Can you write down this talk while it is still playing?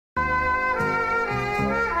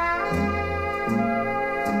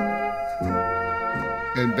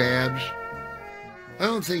And Babs, I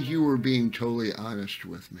don't think you were being totally honest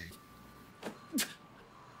with me.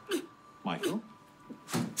 Michael?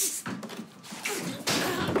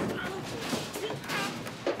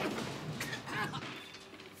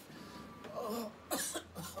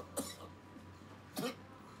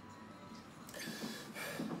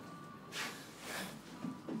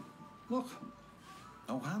 Look,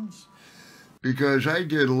 no hands. Because I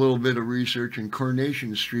did a little bit of research, and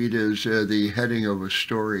Coronation Street is the heading of a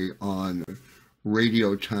story on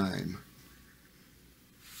Radio Time.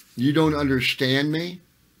 You don't understand me?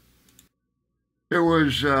 There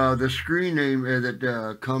was the screen name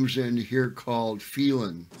that comes in here called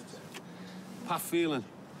PHELAN. Pat Phelan.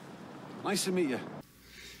 Nice to meet you.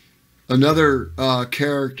 Another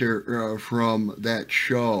character from that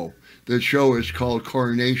show. The show is called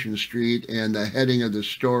Coronation Street, and the heading of the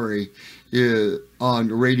story is on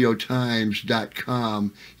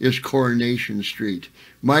radiotimes.com is Coronation Street.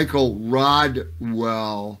 Michael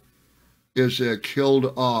Rodwell is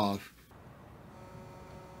killed off.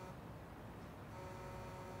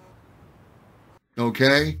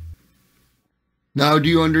 Okay? Now do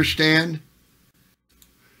you understand?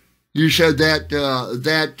 You said that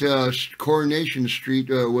Coronation Street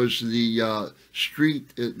was the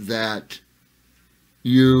street that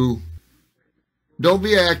you don't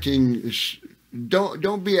be acting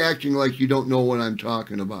like you don't know what I'm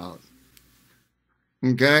talking about.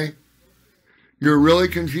 Okay? You're really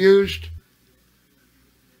confused?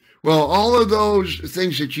 Well, all of those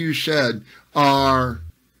things that you said are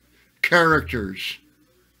characters.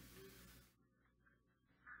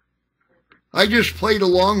 I just played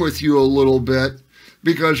along with you a little bit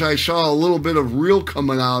because I saw a little bit of real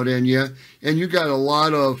coming out in you, and you got a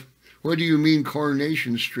lot of, what do you mean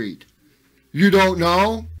Coronation Street? You don't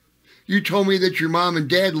know? You told me that your mom and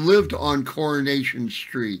dad lived on Coronation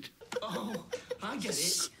Street. Oh, I get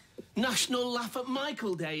it. National Laugh at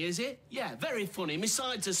Michael Day, is it? Yeah, very funny. My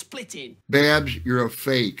sides are splitting. Babs, you're a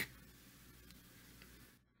fake.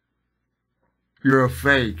 You're a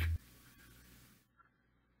fake.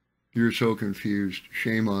 You're so confused.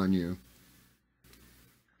 Shame on you.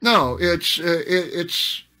 No, it's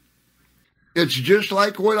just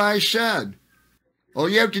like what I said. All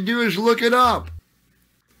you have to do is look it up.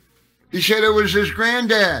 He said it was his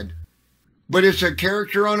granddad, but it's a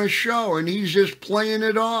character on a show, and he's just playing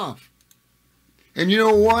it off. And you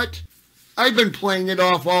know what? I've been playing it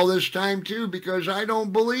off all this time too because I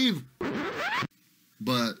don't believe.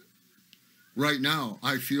 But right now,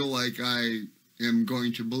 I feel like I am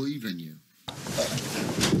going to believe in you.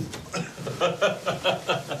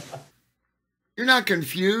 You're not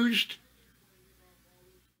confused.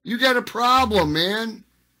 You got a problem, man.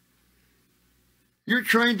 You're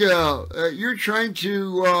trying to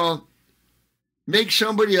make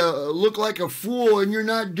somebody look like a fool, and you're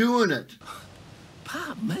not doing it.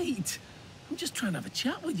 Pat, mate, I'm just trying to have a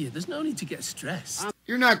chat with you. There's no need to get stressed.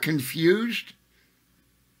 You're not confused.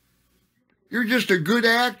 You're just a good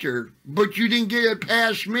actor, but you didn't get it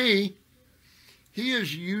past me. He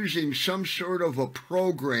is using some sort of a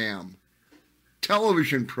program,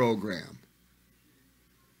 television program.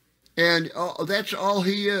 And that's all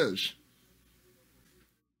he is.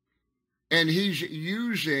 And he's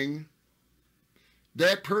using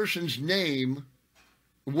that person's name,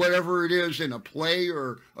 whatever it is, in a play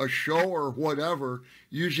or a show or whatever,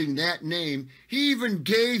 using that name. He even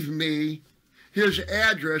gave me his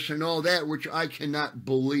address and all that, which I cannot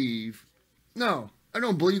believe. No, I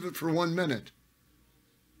don't believe it for 1 minute.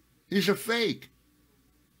 He's a fake.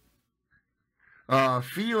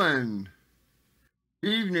 PHELAN.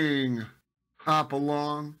 Evening, hop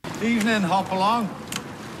along. Evening, hop along.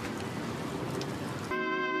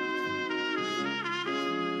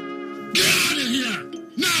 Get out of here!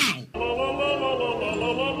 Now!